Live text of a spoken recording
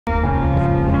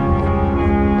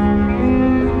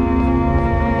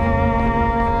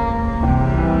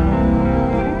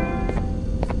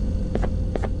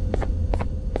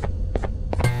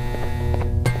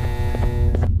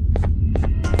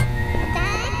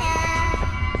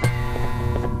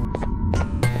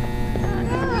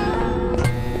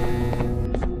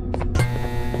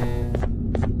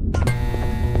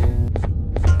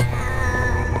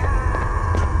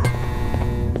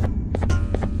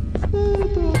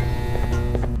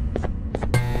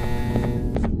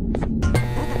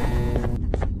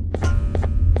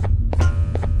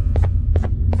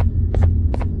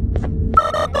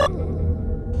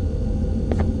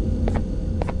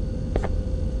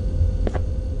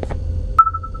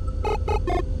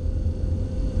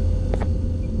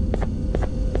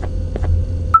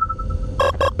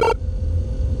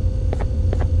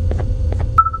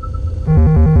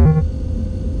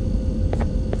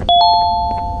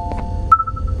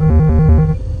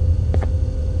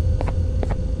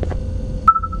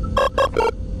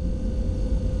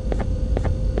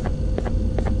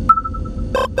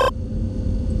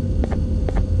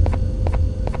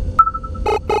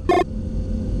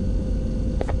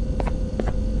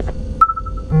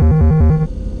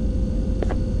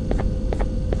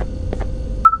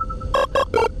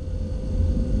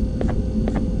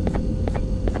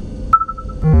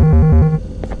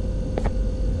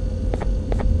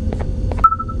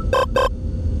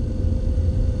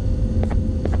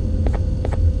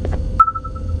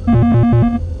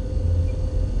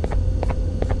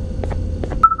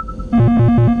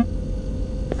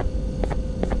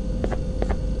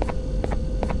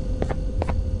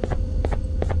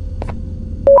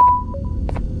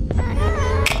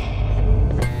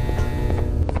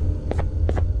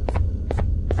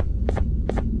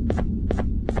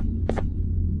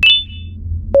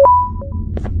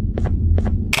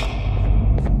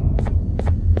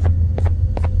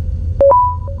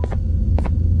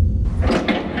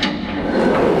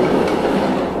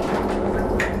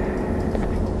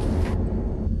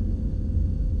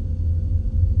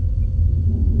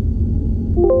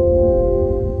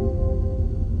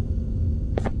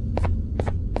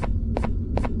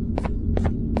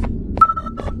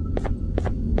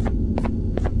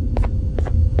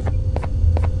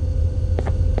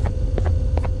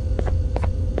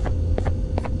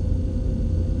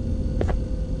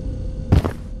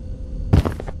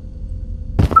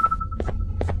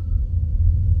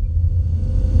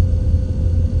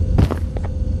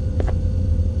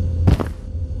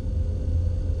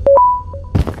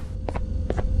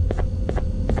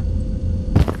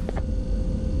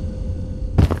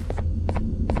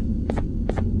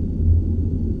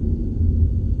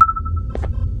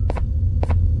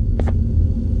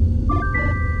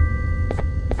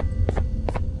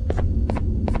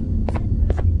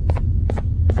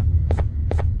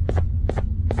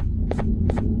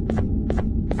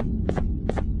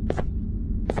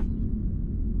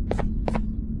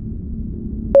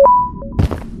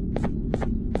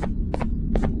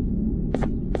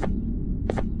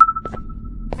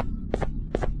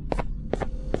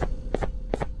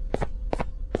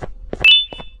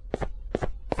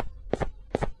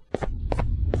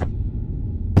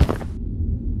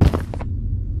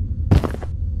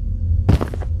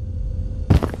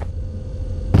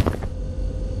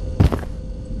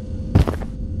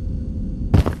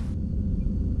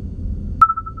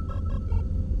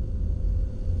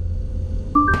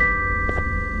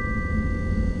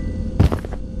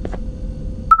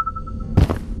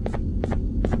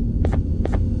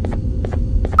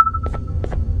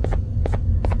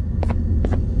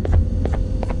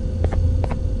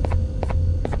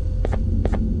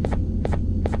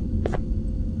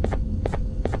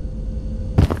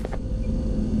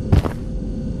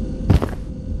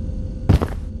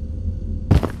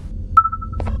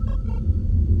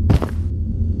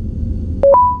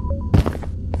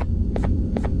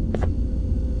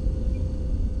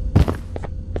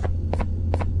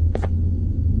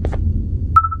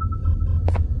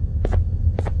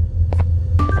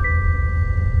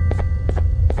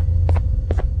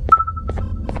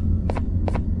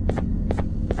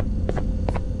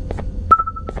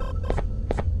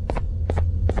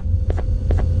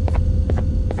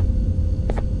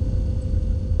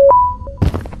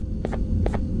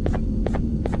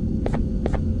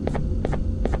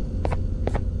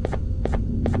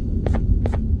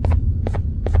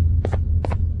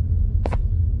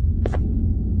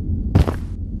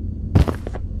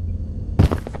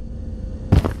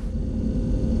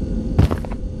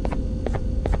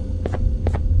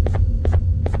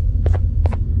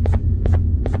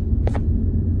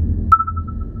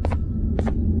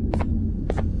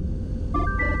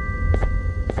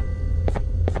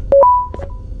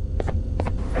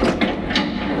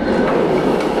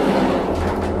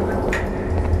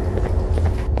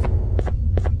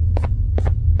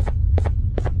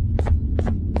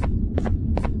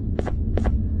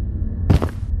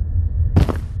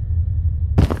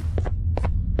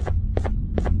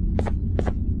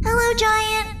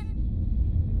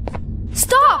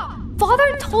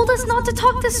us not to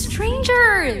talk to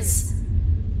strangers.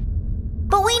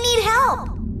 But we need help.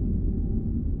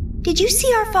 Did you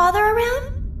see our father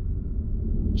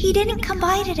around? He didn't come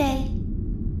by today.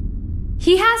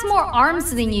 He has more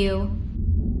arms than you.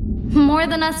 More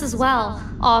than us as well,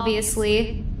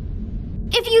 obviously.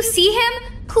 If you see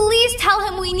him, please tell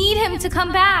him we need him to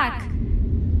come back.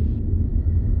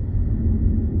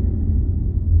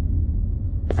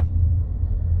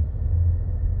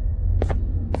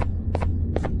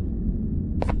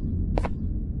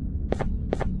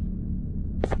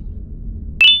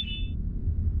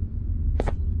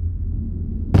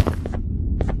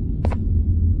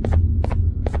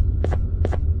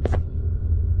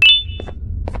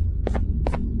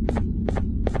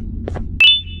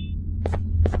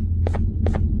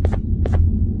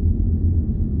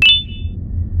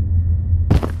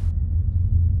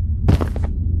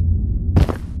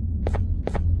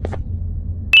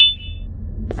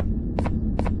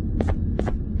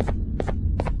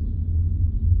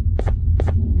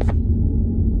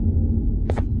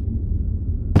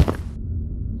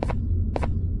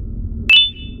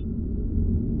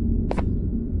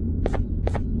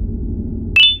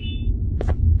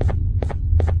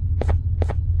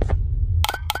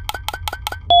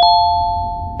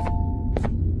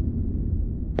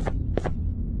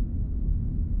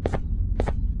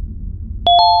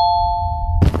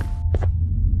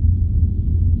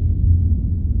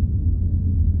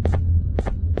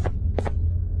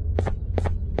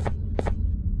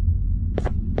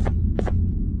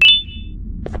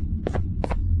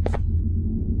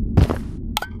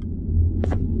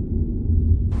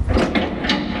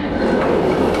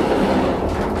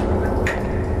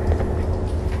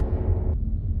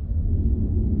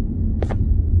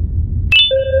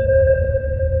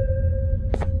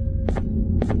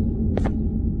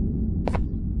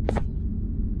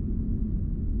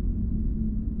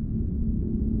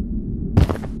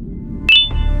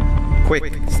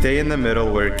 Quick, stay in the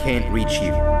middle where it can't reach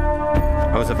you.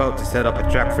 I was about to set up a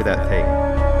trap for that thing,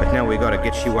 but now we gotta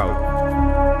get you out.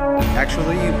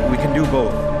 Actually, we can do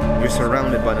both. You're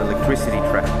surrounded by an electricity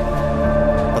trap,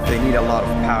 but they need a lot of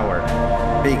power.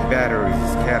 Big batteries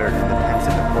scattered in the tents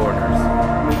in the corners.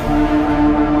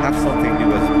 Have something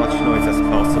do as much noise as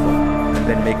possible, and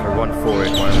then make a run for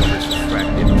it while it's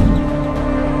distracted.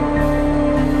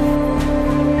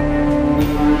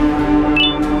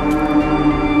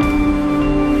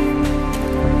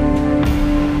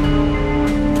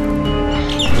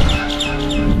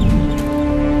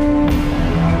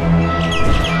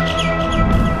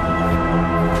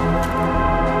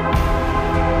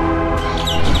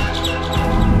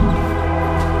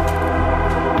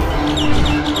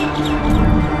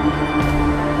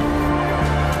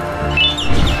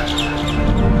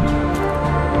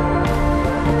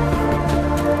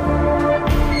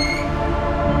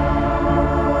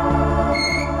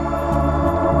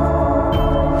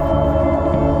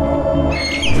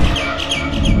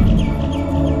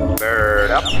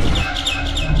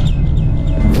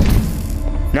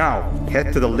 Now,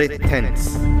 head to the lit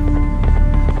tents.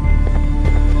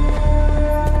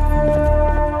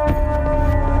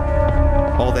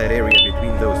 All that area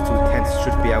between those two tents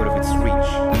should be out of its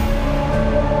reach.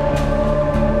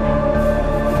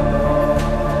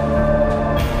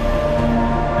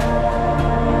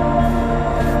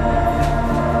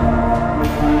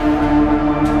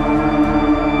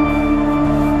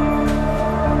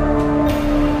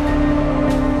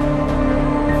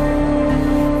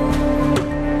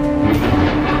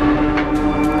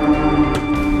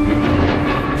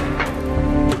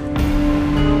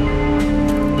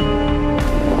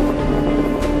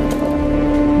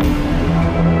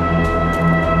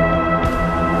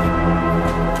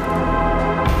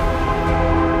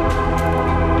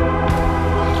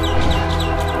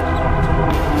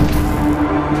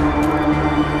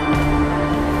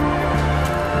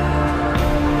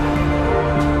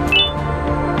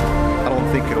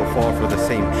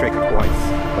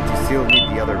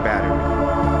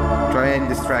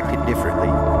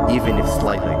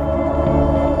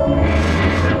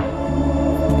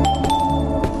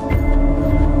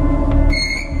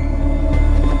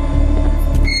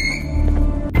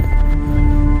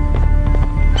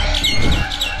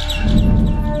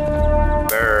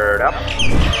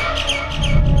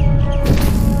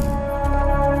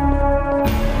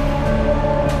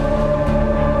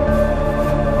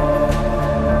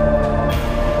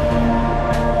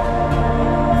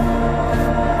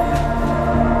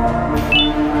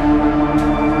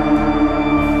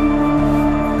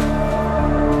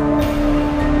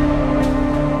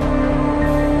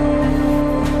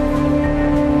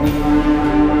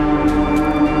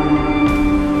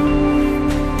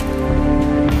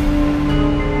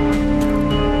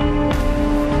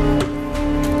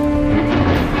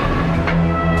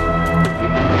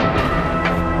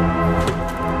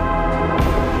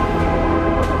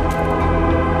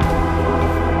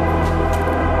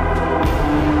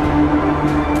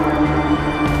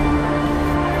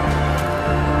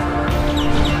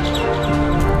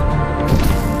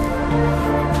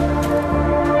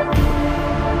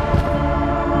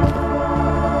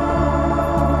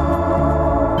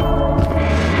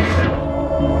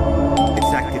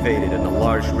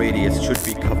 radius should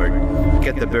be covered.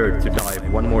 Get the bird to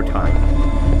dive one more time.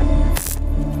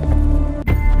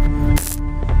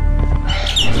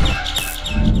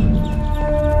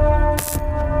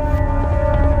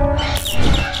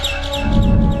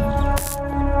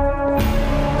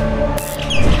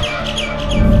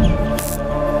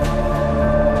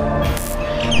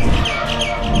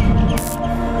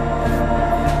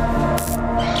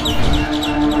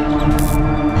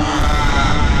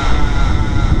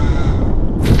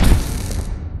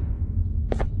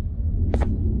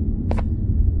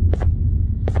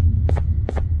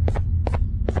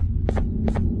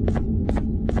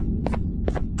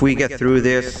 If we get through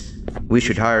this, we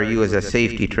should hire you as a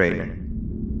safety trainer.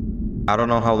 I don't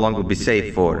know how long we'll be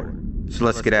safe for, so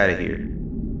let's get out of here.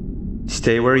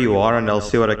 Stay where you are and I'll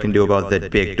see what I can do about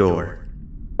that big door.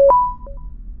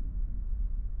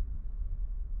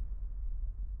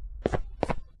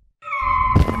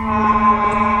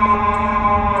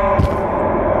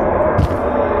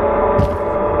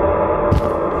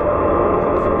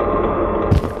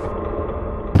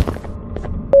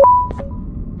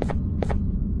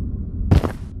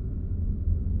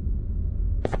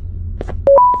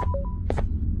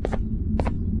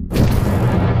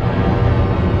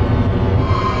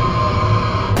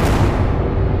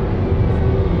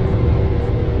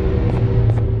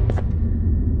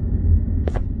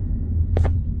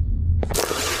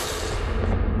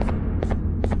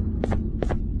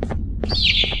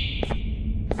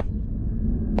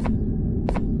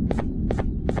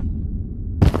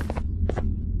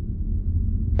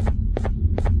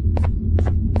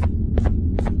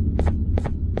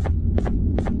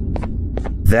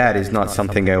 That is not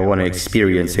something I want to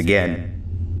experience again.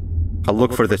 I'll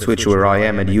look for the switch where I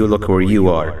am and you look where you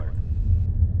are.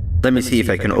 Let me see if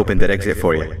I can open that exit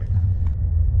for you.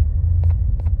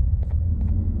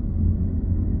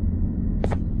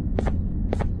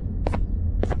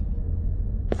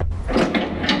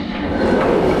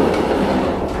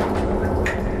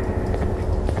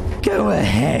 Go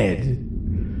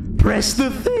ahead. Press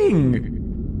the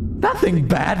thing. Nothing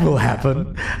bad will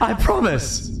happen. I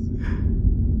promise.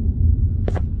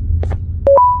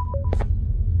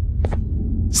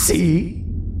 See?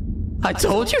 I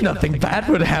told you nothing bad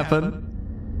would happen.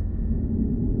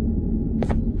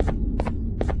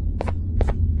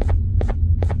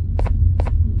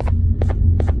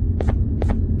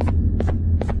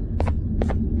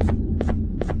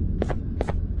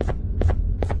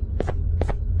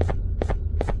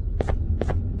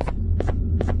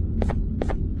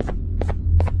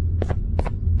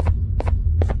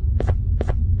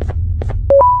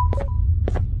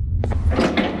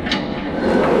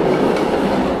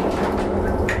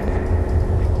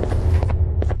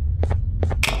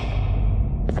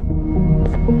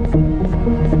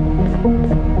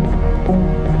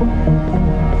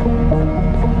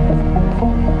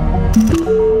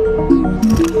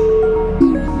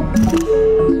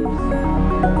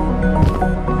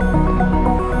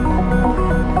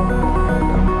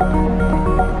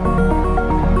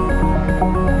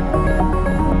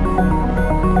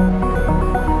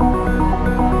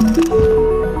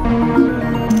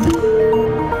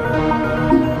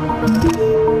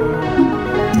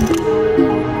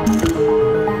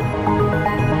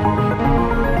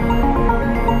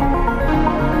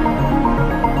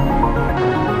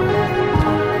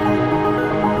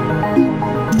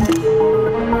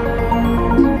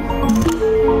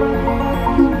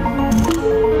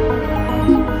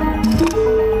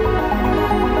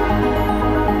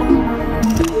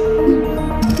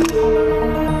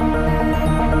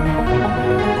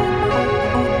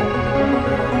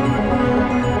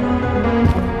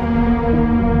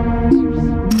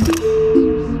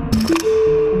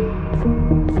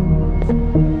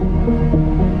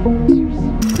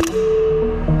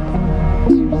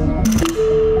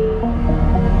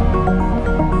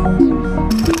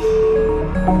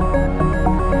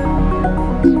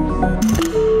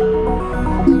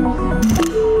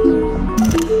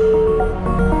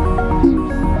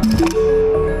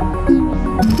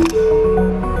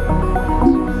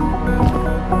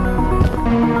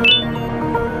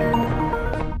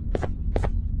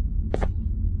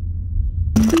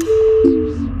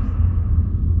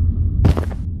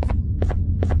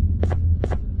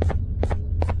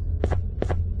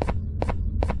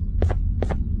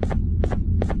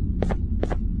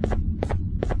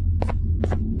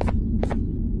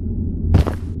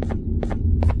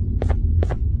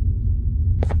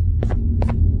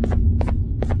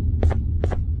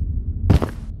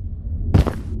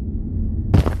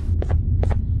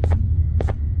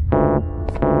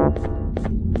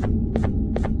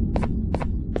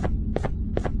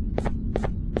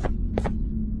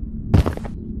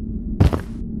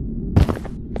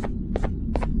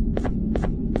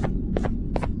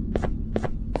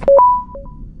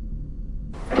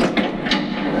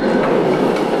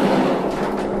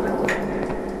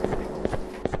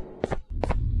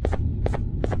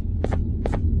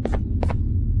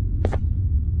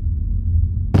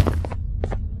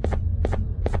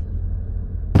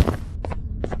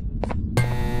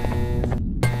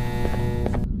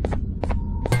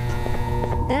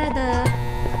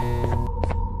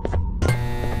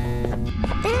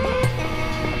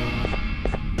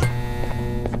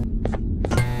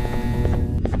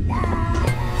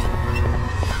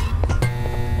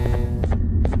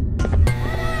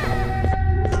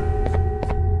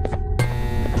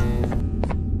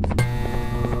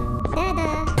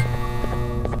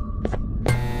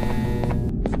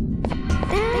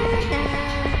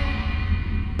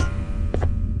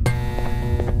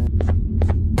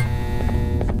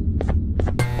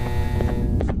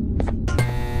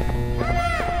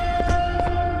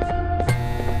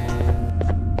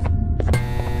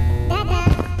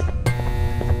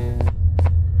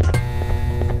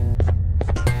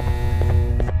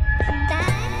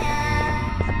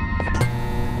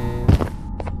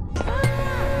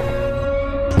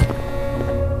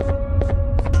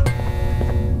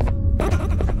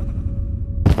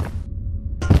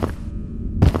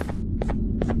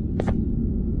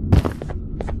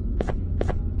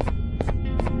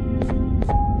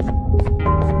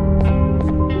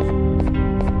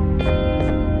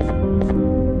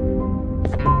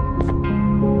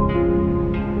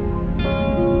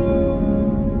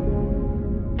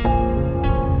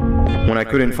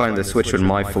 couldn't find the switch on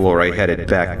my floor, I headed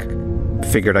back.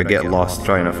 Figured I'd get lost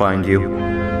trying to find you.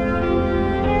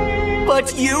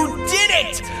 But you did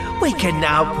it! We can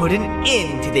now put an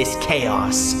end to this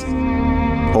chaos.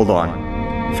 Hold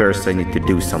on. First, I need to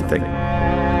do something.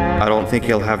 I don't think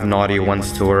he'll have naughty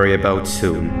ones to worry about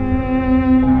soon.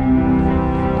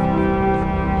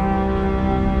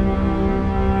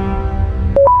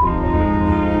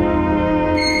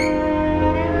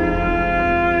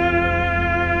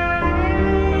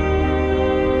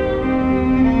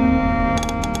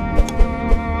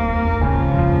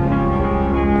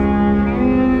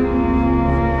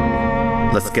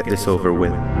 Let's get this over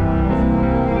with.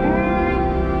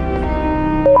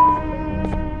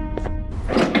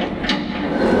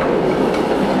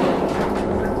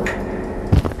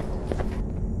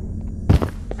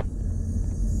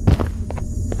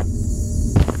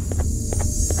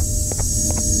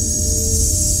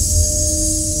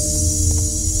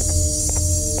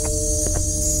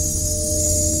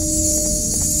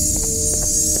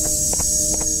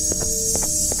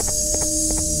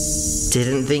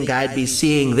 Didn't think I'd be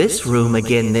seeing this room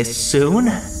again this soon.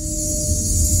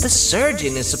 The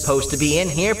surgeon is supposed to be in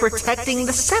here protecting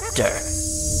the scepter.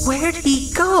 Where'd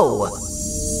he go?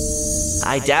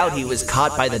 I doubt he was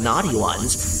caught by the naughty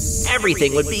ones.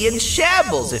 Everything would be in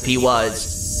shambles if he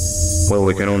was. Well,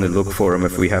 we can only look for him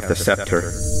if we have the scepter.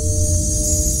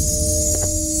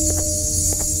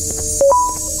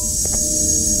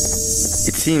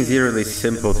 It seems eerily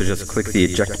simple to just click the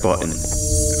eject button.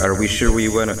 Are we sure we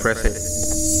want to press it?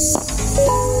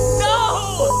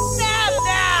 No! Nab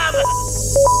Nab!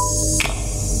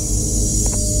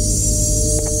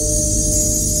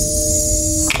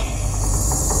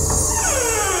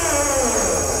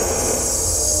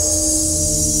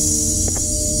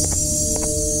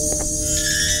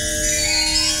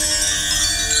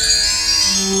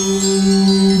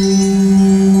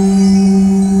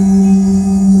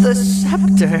 The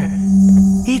scepter.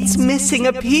 It's missing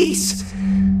a piece.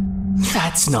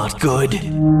 That's not good.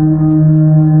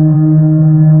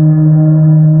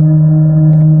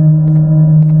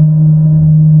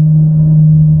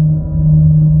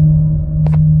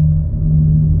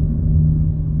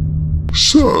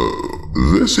 So,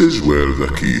 this is where the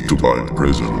key to Banban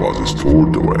prison was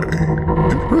stored away.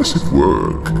 Impressive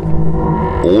work.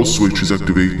 All switches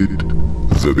activated,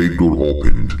 the big door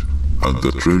opened, and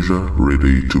the treasure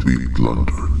ready to be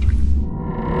plundered.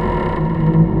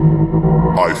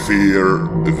 I fear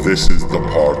this is the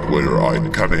part where I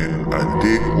come in and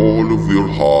take all of your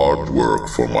hard work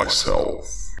for myself.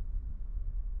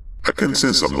 I can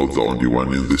sense I'm not the only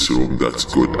one in this room that's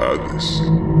good at this.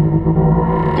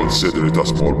 Consider it a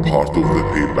small part of the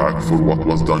payback for what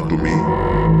was done to me.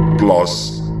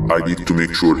 Plus, I need to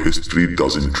make sure history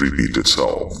doesn't repeat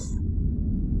itself.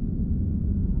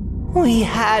 We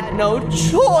had no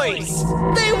choice!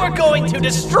 They were going to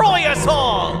destroy us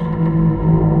all!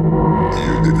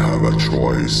 You did have a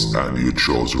choice, and you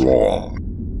chose wrong.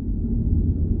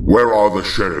 Where are the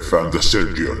sheriff and the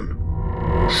surgeon?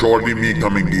 Surely me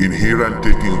coming in here and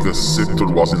taking the scepter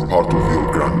wasn't part of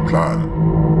your grand plan.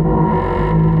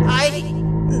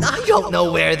 I don't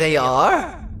know where they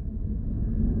are.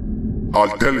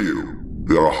 I'll tell you,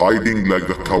 they are hiding like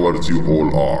the cowards you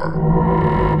all are.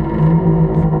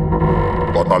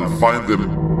 But I'll find them,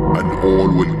 and all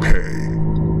will pay.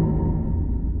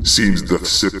 Seems that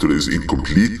scepter is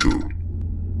incomplete too.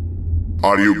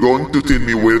 Are you going to tell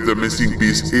me where the missing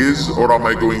piece is, or am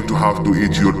I going to have to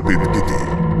eat your pet kitty?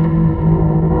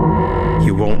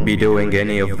 You won't be doing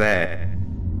any of that.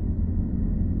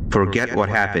 Forget what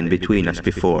happened between us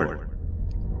before.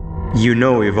 You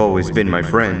know you've always been my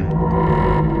friend.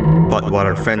 But what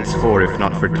are friends for if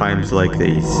not for times like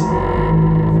these?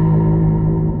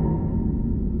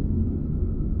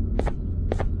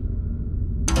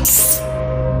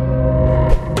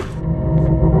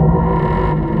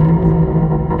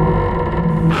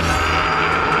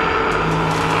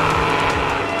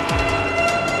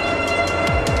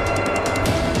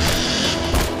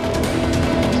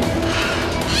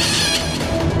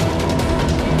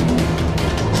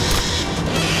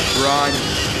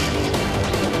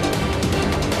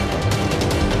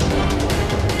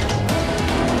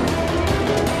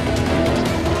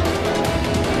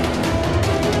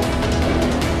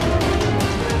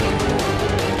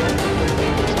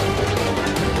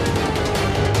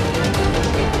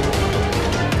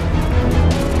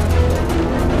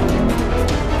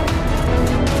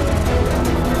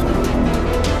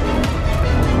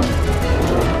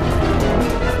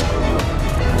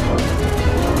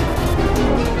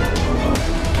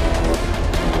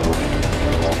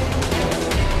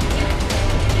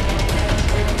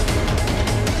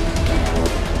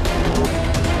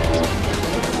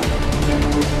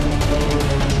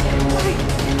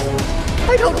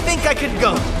 I could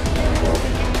go.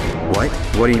 What?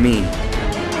 What do you mean?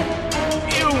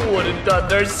 You wouldn't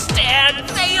understand.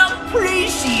 They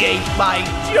appreciate my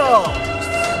jokes.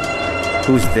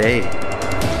 Who's they?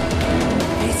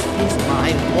 This is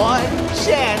my one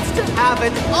chance to have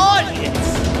an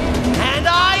audience, and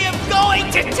I am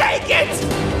going to take it.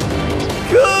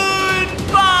 Goodbye.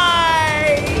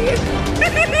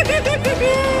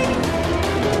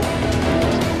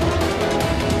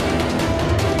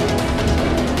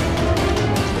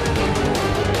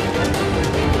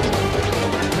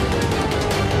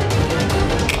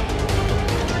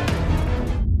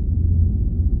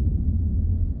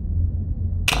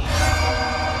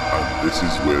 This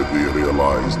is where they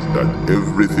realized that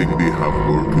everything they have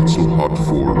worked so hard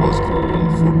for was all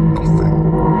for nothing.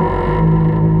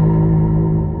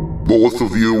 Both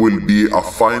of you will be a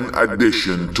fine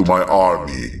addition to my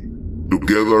army.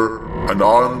 Together and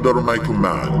under my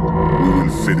command, we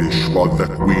will finish what the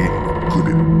Queen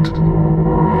couldn't.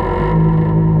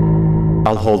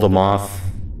 I'll hold them off.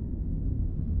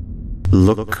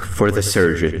 Look for the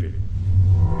surgeon.